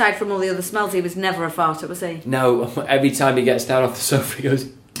aside from all the other smells, he was never a farter, was he? No, every time he gets down off the sofa he goes...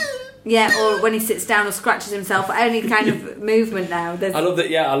 Yeah, or when he sits down or scratches himself, any kind of movement now. I love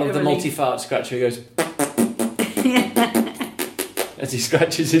that. Yeah, I love the multi-fart scratcher. He goes as he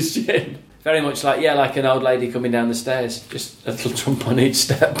scratches his chin. Very much like an old lady coming down the stairs. Just a little trump on each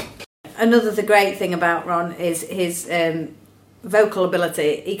step. The great thing about Ron is his vocal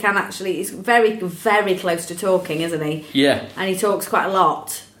ability. He's very, very close to talking, isn't he? Yeah. And he talks quite a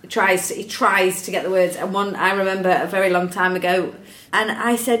lot. He tries to get the words. And I remember a very long time ago, and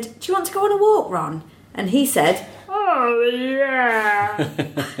I said, do you want to go on a walk, Ron? And he said, oh, yeah.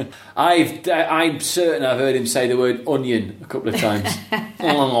 I'm certain I've heard him say the word onion a couple of times.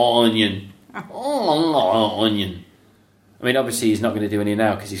 Onion. Onion. Obviously he's not going to do any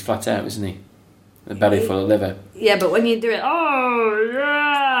now because he's flat out, isn't he? A belly full of liver. Yeah, but when you do it, oh,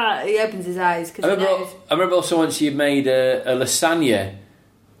 yeah, he opens his eyes. I remember also once you made a lasagna,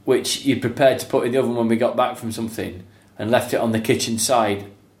 which you'd prepared to put in the oven when we got back from something, and left it on the kitchen side.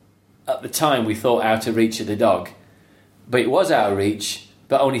 At the time, we thought out of reach of the dog. But it was out of reach,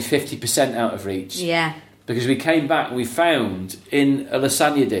 but only 50% out of reach. Yeah. Because we came back and we found in a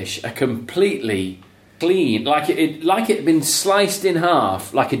lasagna dish a completely clean, like it had been sliced in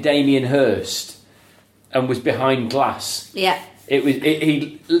half, like a Damien Hirst, and was behind glass. Yeah.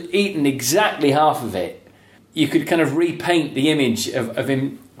 He'd eaten exactly half of it, you could kind of repaint the image of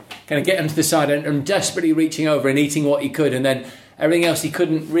him kind of getting to the side and desperately reaching over and eating what he could, and then everything else he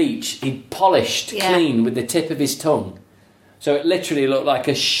couldn't reach, he polished clean with the tip of his tongue. So it literally looked like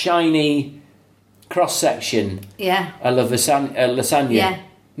a shiny cross-section of lasagna. Yeah.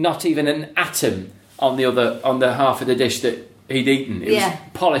 Not even an atom on the half of the dish that he'd eaten. It was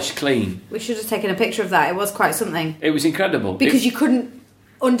polished clean. We should have taken a picture of that. It was quite something. It was incredible. Because you couldn't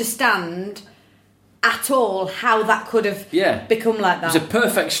understand at all how that could have become like that. It was a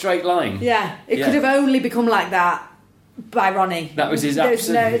perfect straight line. Yeah, it could have only become like that by Ronnie. That was his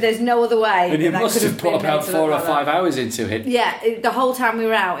absolute... There's no other way. And he must have put about 4 or 5 hours into it. Yeah, the whole time we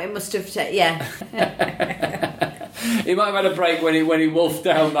were out, it must have... He might have had a break when he wolfed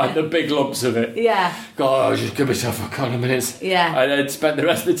down like the big lumps of it. Yeah. God, I'll just give myself a couple of minutes. Yeah. And then spent the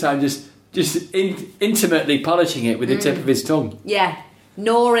rest of the time just intimately polishing it with the tip of his tongue. Yeah.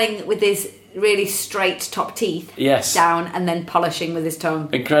 Gnawing with his really straight top teeth down and then polishing with his tongue.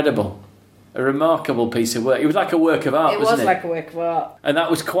 Incredible. A remarkable piece of work. It was like a work of art, wasn't it? It was like a work of art. And that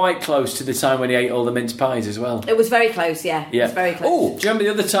was quite close to the time when he ate all the mince pies as well. It was very close, yeah. It was very close. Oh, do you remember the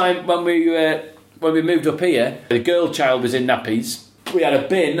other time when we moved up here, the girl child was in nappies. We had a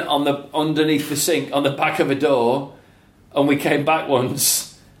bin underneath the sink on the back of a door, and we came back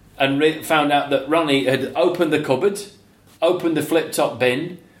once and found out that Ronnie had opened the cupboard, opened the flip-top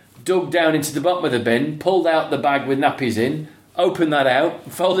bin, dug down into the bottom of the bin, pulled out the bag with nappies in, opened that out,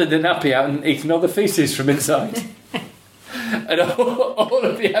 folded the nappy out and eaten all the faeces from inside. And all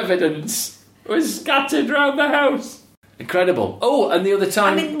of the evidence was scattered around the house. Incredible. Oh, and the other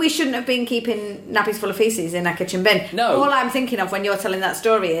time... I mean, we shouldn't have been keeping nappies full of faeces in our kitchen bin. No. All I'm thinking of when you're telling that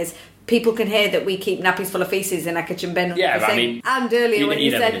story is people can hear that we keep nappies full of faeces in our kitchen bin. Yeah, but I mean... And earlier when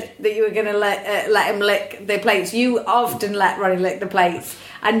you said that you were going to let him lick the plates, you often let Ronnie lick the plates.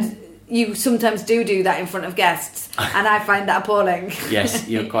 And... you sometimes do that in front of guests, and I find that appalling. Yes,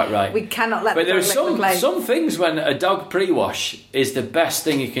 you're quite right. We cannot let. But there are some things when a dog pre-wash is the best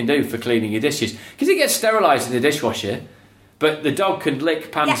thing you can do for cleaning your dishes, because it gets sterilised in the dishwasher, but the dog can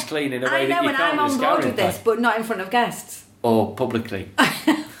lick pans clean in a way that you can't with a scouring pad. I know, and I'm on board with this, but not in front of guests or publicly.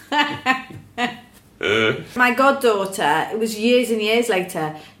 My goddaughter. It was years and years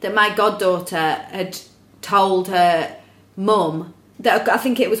later that my goddaughter had told her mum. That I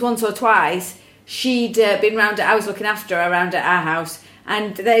think it was once or twice, she'd been round at... I was looking after her around at our house,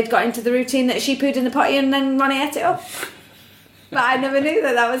 and they'd got into the routine that she pooed in the potty and then Ronnie ate it up. But I never knew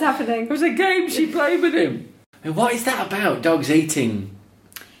that was happening. It was a game she played with him. And what is that about, dogs eating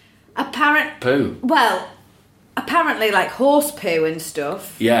poo? Well, apparently like horse poo and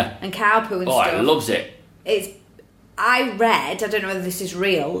stuff. Yeah. And cow poo and stuff. Oh, I loves it. I read, I don't know whether this is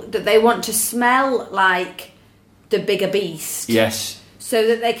real, that they want to smell like... the bigger beast. Yes. So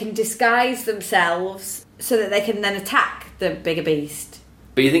that they can disguise themselves so that they can then attack the bigger beast.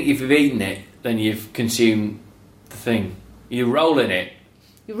 But you think if you've eaten it, then you've consumed the thing. You roll in it.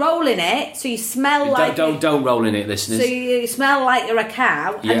 You roll in it, so you smell like... Don't roll in it, listeners. So you smell like you're a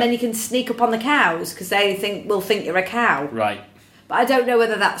cow, and then you can sneak up on the cows, because they will think you're a cow. Right. But I don't know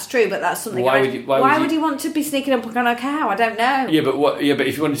whether that's true, but that's something... Why would you want to be sneaking up on a cow? I don't know. Yeah, but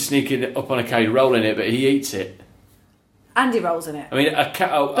if you wanted to sneak up on a cow, you roll in it, but he eats it. And he rolls in it. I mean, a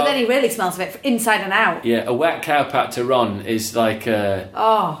cow... But then he really smells of it inside and out. Yeah, a wet cow pat to Ron is like...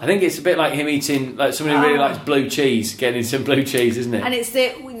 I think it's a bit like him eating... Like someone who really likes blue cheese, getting some blue cheese, isn't it? And it's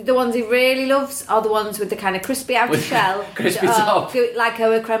the ones he really loves are the ones with the kind of crispy outer shell. Crispy top. Like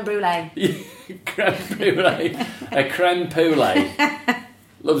a creme brulee. Creme brulee. A creme poulet.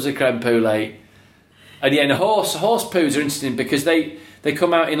 Loves a creme poulet. And yeah, and horse poos are interesting because they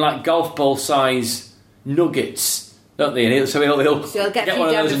come out in like golf ball size nuggets. Don't they? And so he'll get one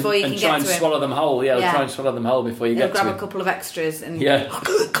of those and try and swallow them whole. Yeah, he'll try and swallow them whole before you get to him. He'll grab a couple of extras and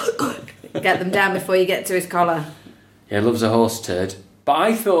get them down before you get to his collar. Yeah, loves a horse turd. But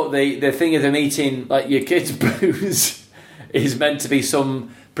I thought the thing of them eating like your kids' booze is meant to be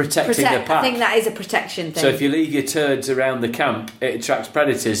some protecting the pack. I think that is a protection thing. So if you leave your turds around the camp, it attracts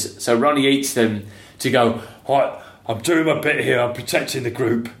predators. So Ronnie eats them to go, right, I'm doing my bit here, I'm protecting the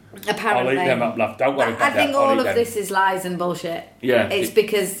group. Apparently. I'll eat them up, love. Don't worry about that. I think all of this is lies and bullshit. Yeah. It's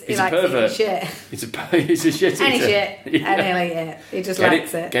because he likes eating shit. He's a shit eater. Any shit. Yeah. And he'll eat it. He just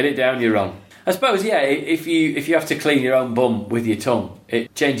likes it. Get it down, you're on. I suppose, yeah, if you have to clean your own bum with your tongue,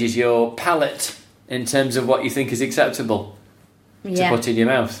 it changes your palate in terms of what you think is acceptable to put in your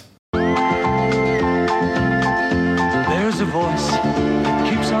mouth. There's a voice that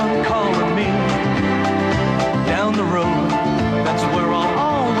keeps on calling me down the road. That's where I'll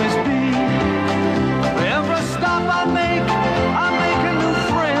always be. Every stop I make a new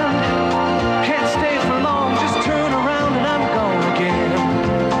friend. Can't stay for long, just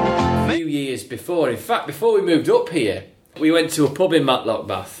before. In fact, before we moved up here, we went to a pub in Matlock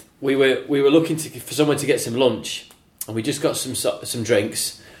Bath. We were looking for someone to get some lunch, and we just got some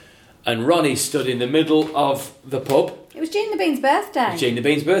drinks. And Ronnie stood in the middle of the pub. It was Gene the Bean's birthday.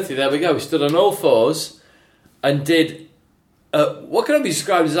 There we go. We stood on all fours and did what can be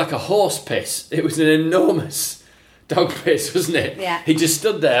described as like a horse piss. It was an enormous dog piss, wasn't it? Yeah. He just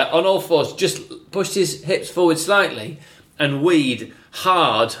stood there on all fours, just pushed his hips forward slightly and weed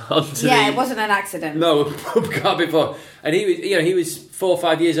hard onto it wasn't an accident. No, a pub car before. And he was 4 or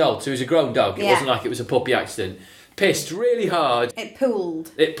 5 years old, so he was a grown dog. It wasn't like it was a puppy accident. Pissed really hard. It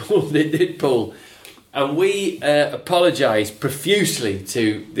pooled. It did pool. And we apologised profusely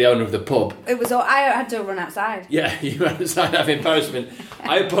to the owner of the pub. I had to run outside. Yeah, you went outside out of embarrassment.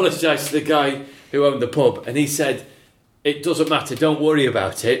 I apologised to the guy who owned the pub, and he said, "It doesn't matter, don't worry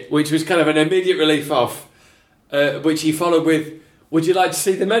about it," which was kind of an immediate relief off, which he followed with, "Would you like to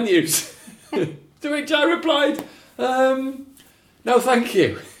see the menus?" To which I replied, "No, thank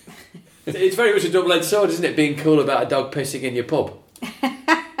you." It's very much a double-edged sword, isn't it, being cool about a dog pissing in your pub?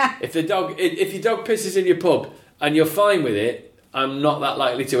 If your dog pisses in your pub and you're fine with it, I'm not that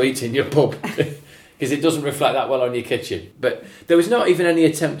likely to eat in your pub because it doesn't reflect that well on your kitchen. But there was not even any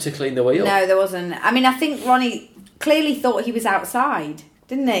attempt to clean the wheel. No, there wasn't. I mean, I think Ronnie clearly thought he was outside,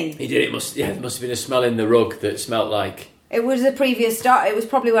 didn't he? He did. There must have been a smell in the rug that smelled like... It was a previous start. It was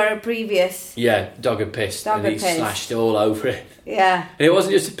probably where a previous... Yeah, dog had pissed. And he slashed all over it. Yeah. And it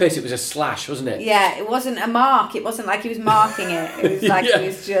wasn't just a piss, it was a slash, wasn't it? Yeah, it wasn't a mark. It wasn't like he was marking it. It was like he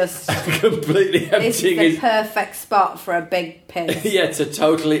was just... completely emptying This is the perfect spot for a big piss. Yeah, to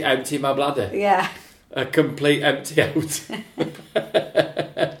totally empty my bladder. Yeah. A complete empty out.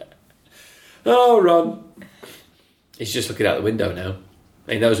 Oh, Ron. He's just looking out the window now.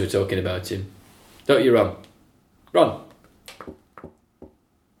 He knows we're talking about him. Don't you, Ron? Ron.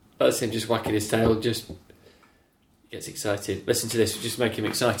 That's him just whacking his tail, just gets excited. Listen to this, just make him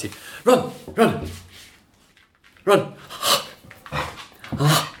excited. Run! Run! Run!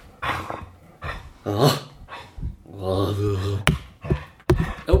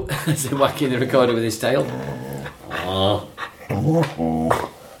 Oh, that's him whacking the recorder with his tail.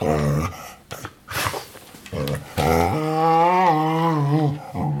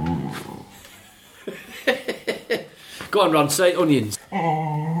 Go on, Ron, say onions.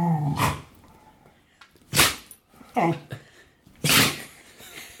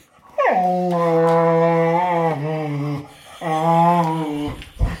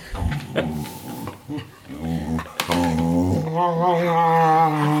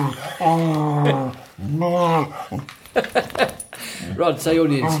 Ron, say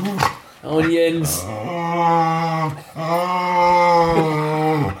onions. Onions.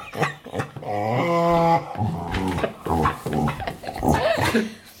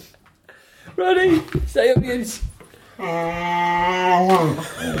 Ronnie, say onions.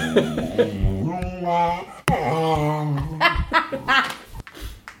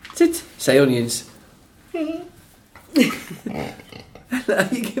 Sit. Say onions. You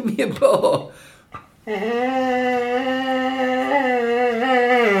give me a paw.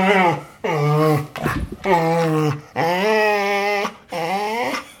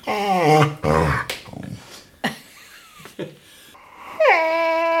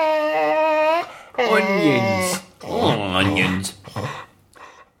 Onions. Oh, onions.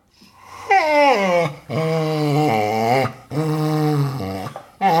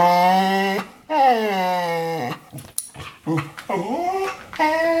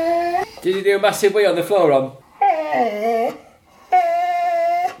 Did you do a massive wee on the floor, Ron?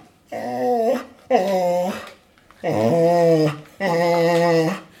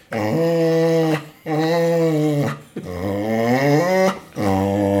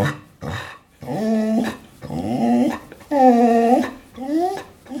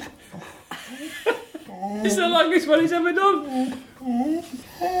 It's the longest one he's ever done.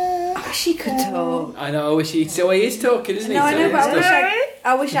 I wish he could talk. I know, I wish he... So he is talking, isn't he? No, I know, but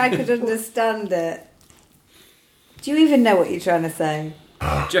I wish I could understand it. Do you even know what you're trying to say? Do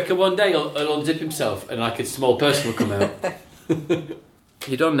you reckon one day he'll unzip himself and like a small person will come out?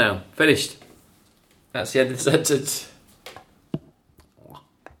 You're done now. Finished. That's the end of the sentence.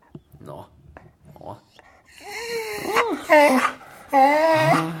 No.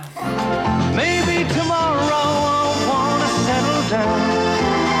 Maybe tomorrow I'll want to settle down.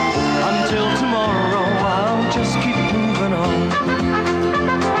 Until tomorrow I'll just keep moving on.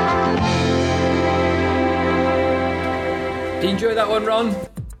 Did you enjoy that one, Ron?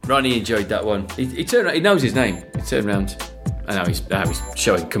 Ronnie enjoyed that one. He turned around, he knows his name. He turned around. I know he's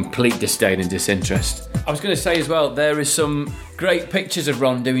showing complete disdain and disinterest. I was going to say as well, there is some great pictures of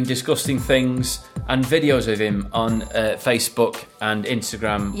Ron doing disgusting things and videos of him on Facebook and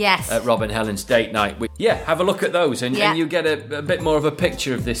Instagram. Yes. At Rob and Helen's Date Night. Yeah, have a look at those and you get a bit more of a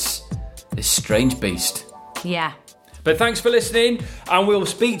picture of this strange beast. Yeah. But thanks for listening, and we'll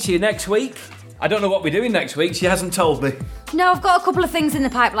speak to you next week. I don't know what we're doing next week. She hasn't told me. No, I've got a couple of things in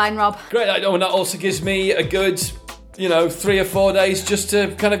the pipeline, Rob. Great. And that also gives me a good, 3 or 4 days just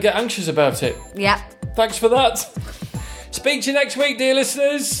to kind of get anxious about it. Yeah. Thanks for that. Speak to you next week, dear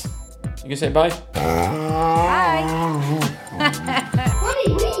listeners. You can say bye.